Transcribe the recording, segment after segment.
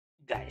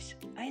Guys,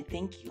 I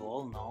think you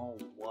all know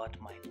what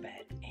my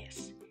pet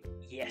is.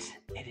 Yes,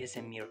 it is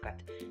a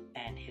meerkat,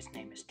 and his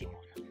name is Timon,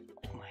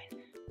 like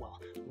mine.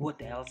 Well,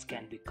 what else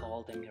can be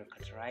called a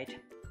meerkat, right?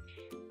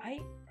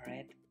 I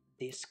read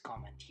this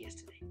comment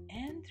yesterday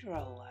and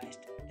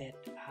realized that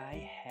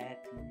I had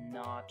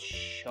not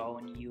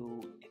shown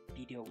you a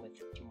video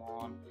with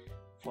Timon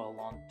for a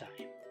long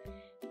time.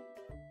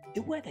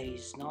 The weather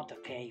is not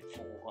okay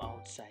for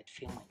outside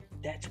filming,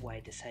 that's why I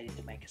decided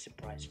to make a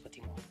surprise for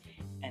Timon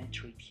and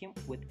treat him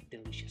with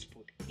delicious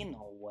food. You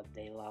know what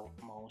they love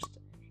most?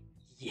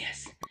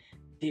 Yes,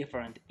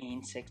 different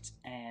insects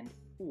and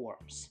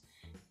worms.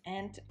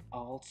 And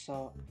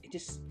also, it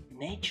is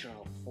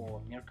natural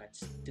for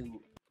meerkats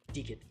to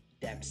dig it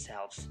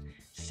themselves.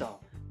 So,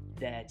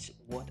 that's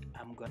what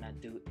I'm gonna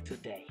do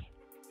today.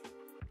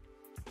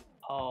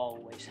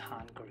 Always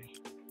hungry.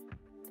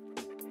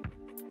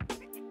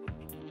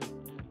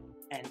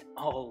 And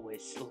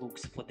always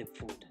looks for the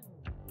food.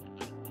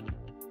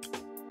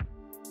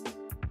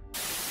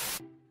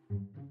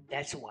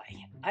 That's why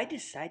I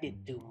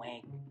decided to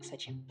make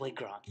such a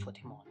playground for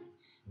Timon.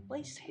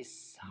 Place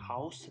his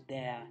house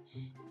there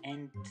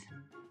and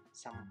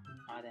some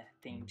other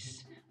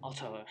things,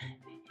 also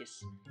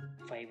his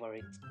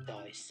favorite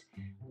toys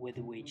with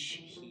which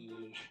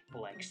he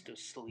likes to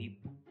sleep,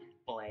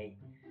 play.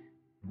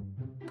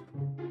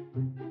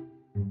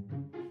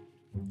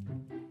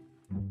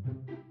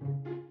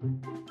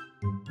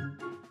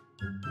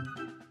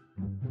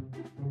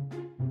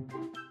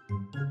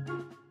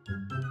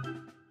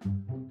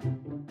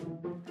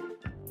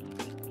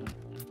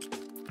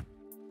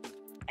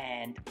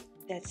 And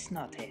that's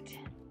not it.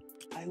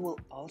 I will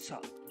also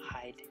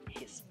hide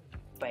his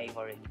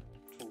favorite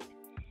food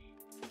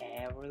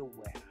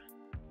everywhere.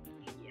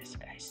 Yes,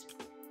 guys,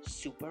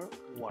 super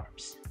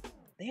worms.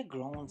 They are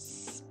grown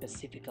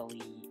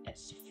specifically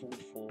as food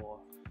for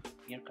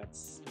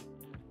meerkats,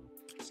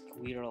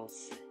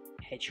 squirrels,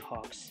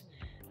 hedgehogs.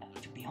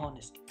 To be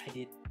honest, I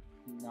did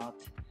not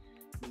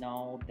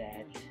know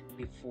that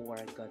before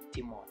I got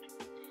Timon.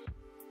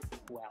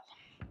 Well,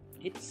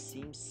 it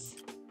seems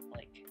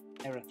like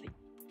everything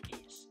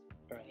is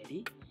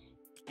ready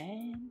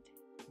and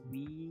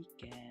we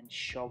can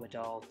show it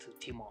all to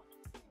Timon.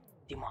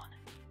 Timon,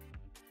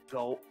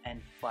 go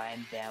and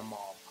find them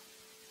all.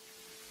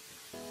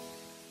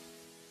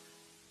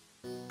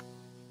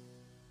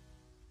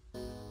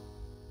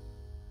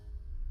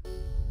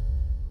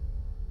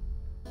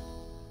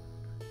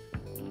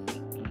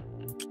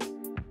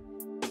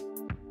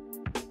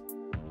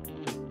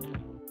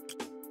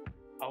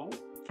 Oh,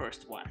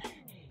 first one.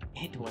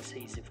 It was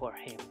easy for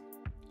him.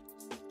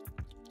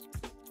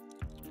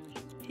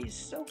 He's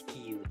so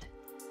cute.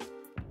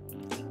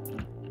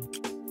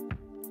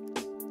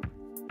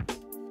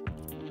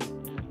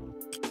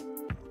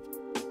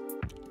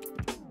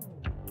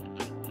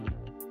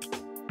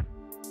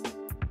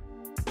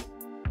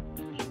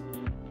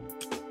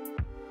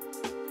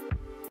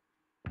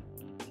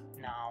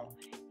 Now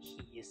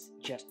he is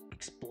just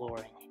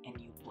exploring a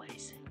new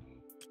place.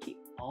 He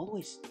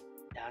always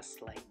does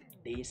like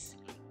this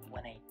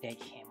when I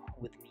take him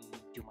with me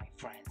to my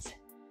friends.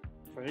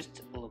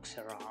 First looks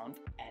around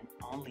and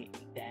only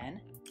then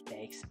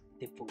takes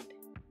the food.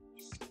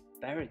 He's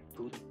very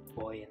good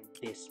boy in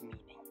this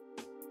meaning.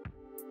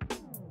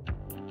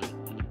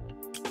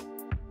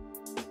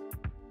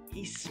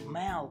 He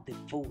smelled the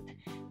food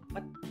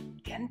but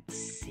can't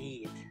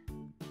see it.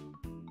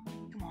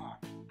 Come on,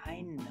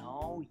 I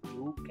know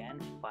you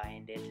can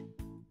find it.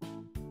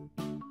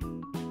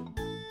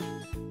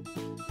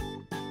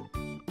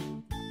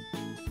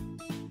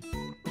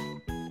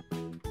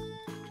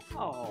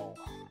 Oh,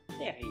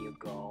 there you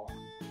go.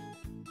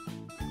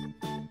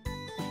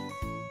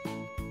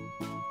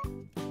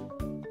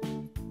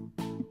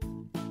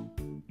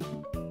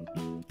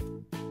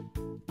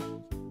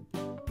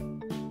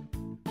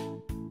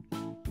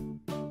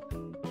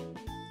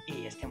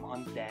 Yes,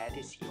 Timon, that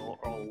is your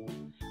role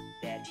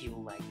that you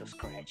like to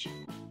scratch.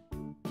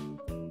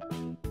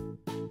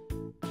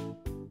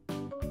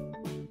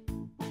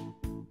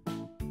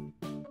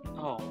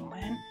 Oh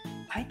man,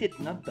 I did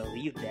not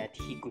believe that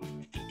he could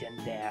fit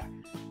in there.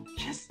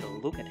 Just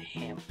look at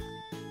him.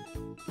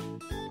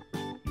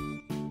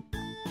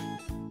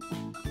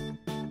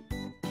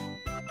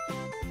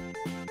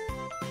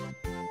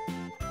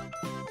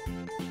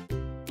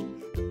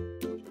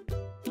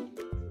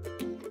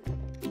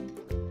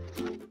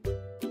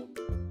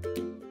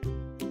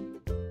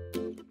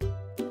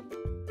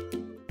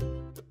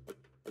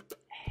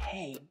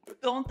 Hey,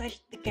 don't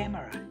touch the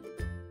camera.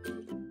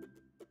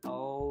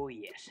 Oh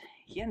yes,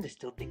 he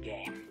understood the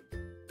game.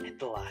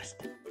 At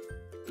last.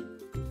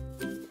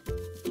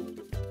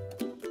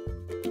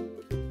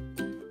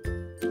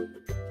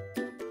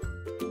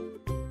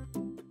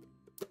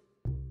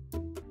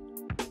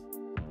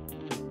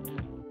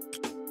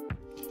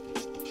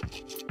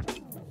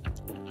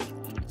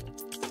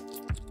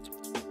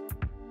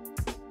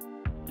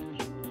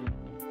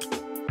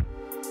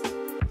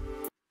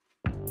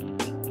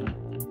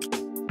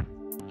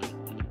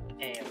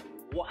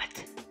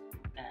 What?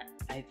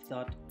 I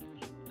thought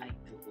I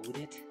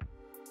included?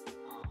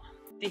 Oh,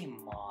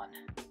 Timon.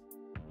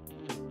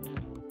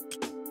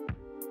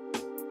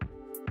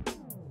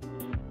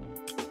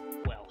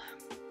 Well,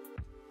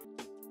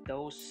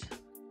 those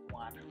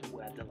one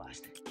were the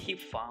last. He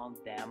found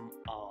them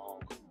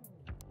all.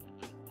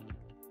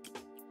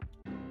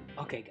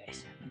 Okay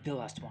guys, the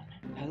last one.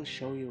 I'll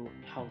show you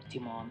how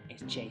Timon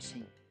is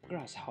chasing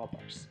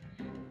grasshoppers.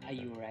 Are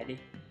you ready?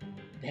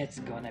 That's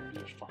gonna be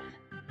fun.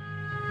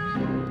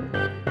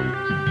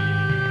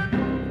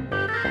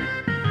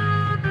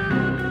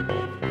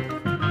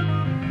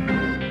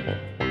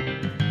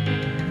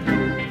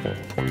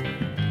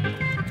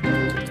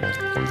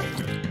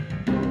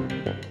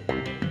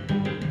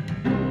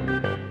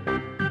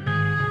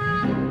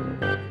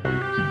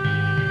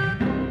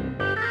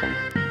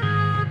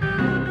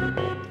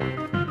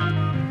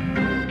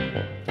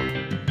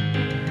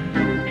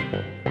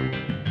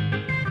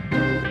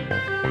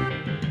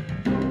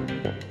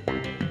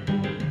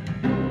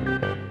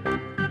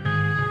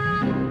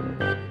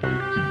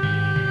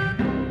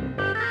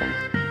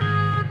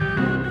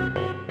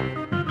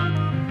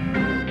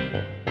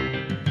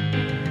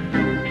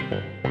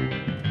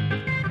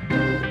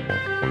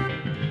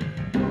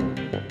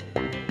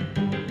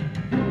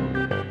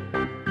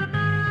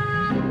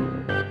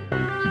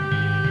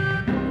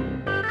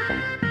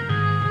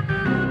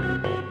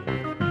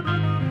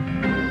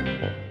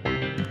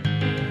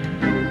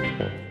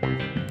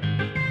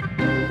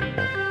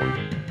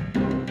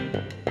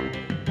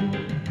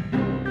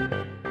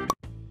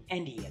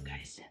 And yeah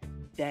guys,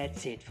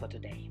 that's it for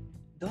today.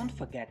 Don't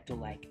forget to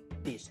like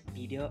this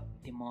video.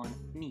 Timon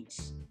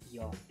needs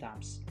your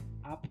thumbs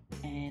up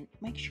and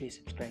make sure you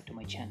subscribe to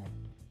my channel.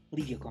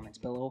 Leave your comments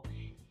below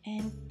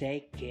and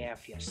take care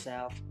of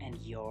yourself and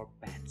your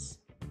pets.